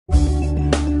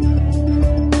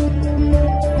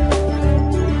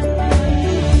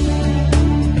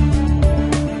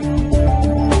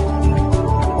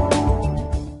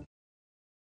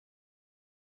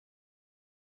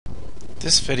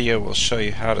This video will show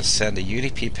you how to send a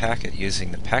UDP packet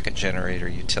using the packet generator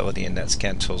utility in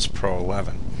NetScanTools Pro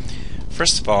 11.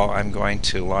 First of all, I'm going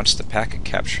to launch the packet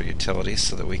capture utility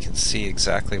so that we can see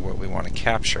exactly what we want to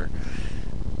capture.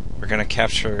 We're going to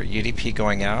capture UDP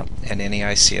going out and any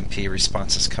ICMP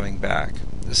responses coming back.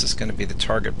 This is going to be the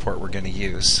target port we're going to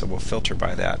use, so we'll filter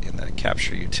by that in the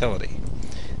capture utility.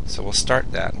 So we'll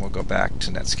start that and we'll go back to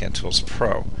NetScanTools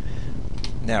Pro.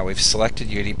 Now we've selected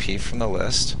UDP from the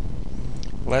list.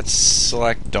 Let's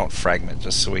select Don't Fragment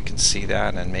just so we can see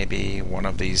that, and maybe one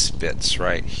of these bits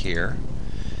right here.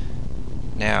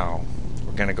 Now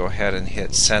we're going to go ahead and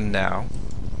hit Send Now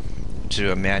to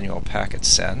do a manual packet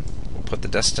send. We'll put the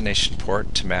destination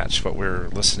port to match what we're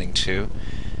listening to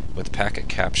with packet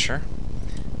capture.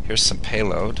 Here's some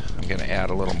payload. I'm going to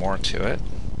add a little more to it.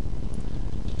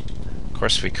 Of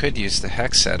course, we could use the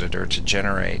hex editor to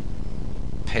generate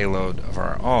payload of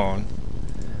our own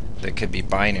that could be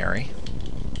binary,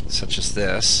 such as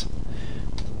this,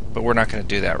 but we're not going to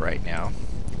do that right now.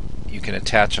 You can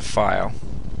attach a file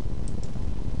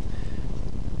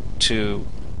to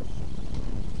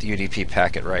the UDP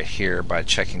packet right here by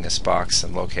checking this box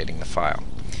and locating the file.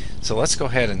 So let's go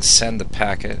ahead and send the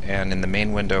packet, and in the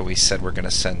main window we said we're going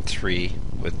to send 3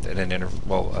 with an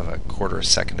interval of a quarter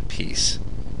second apiece.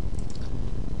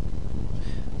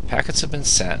 Packets have been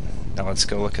sent. Now let's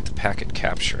go look at the packet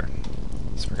capture.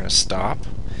 So we're going to stop,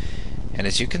 and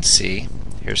as you can see,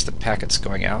 here's the packets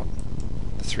going out,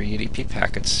 the 3 UDP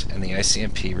packets, and the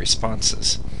ICMP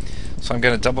responses. So I'm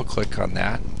going to double click on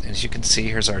that, and as you can see,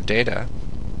 here's our data.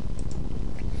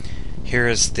 Here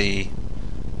is the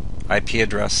IP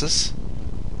addresses,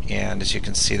 and as you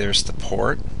can see, there's the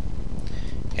port,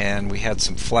 and we had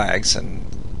some flags and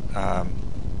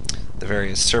the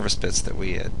various service bits that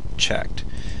we had checked.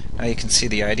 Now you can see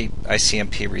the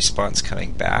ICMP response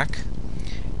coming back.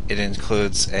 It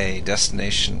includes a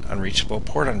destination unreachable,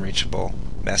 port unreachable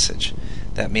message.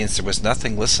 That means there was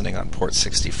nothing listening on port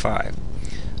 65.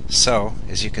 So,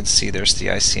 as you can see, there's the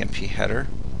ICMP header,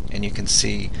 and you can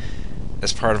see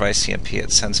as part of ICMP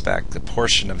it sends back the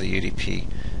portion of the UDP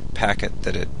packet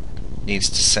that it needs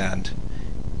to send,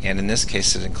 and in this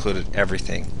case it included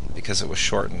everything because it was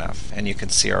short enough, and you can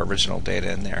see our original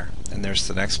data in there. And there's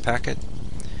the next packet,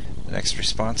 the next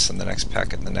response, and the next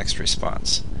packet, and the next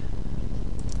response.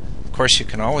 Of course, you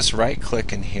can always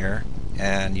right-click in here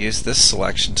and use this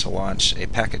selection to launch a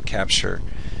packet capture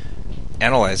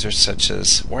analyzer such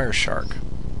as Wireshark.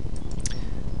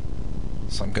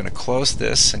 So I'm going to close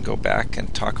this and go back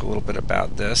and talk a little bit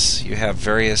about this. You have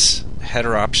various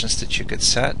header options that you could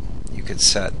set. You could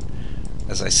set,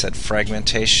 as I said,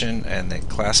 fragmentation and the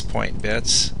class point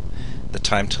bits, the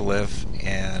time to live,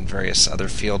 and various other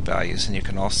field values, and you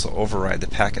can also override the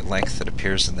packet length that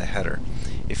appears in the header.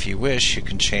 If you wish, you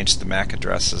can change the MAC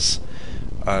addresses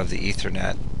of the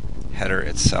Ethernet header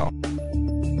itself.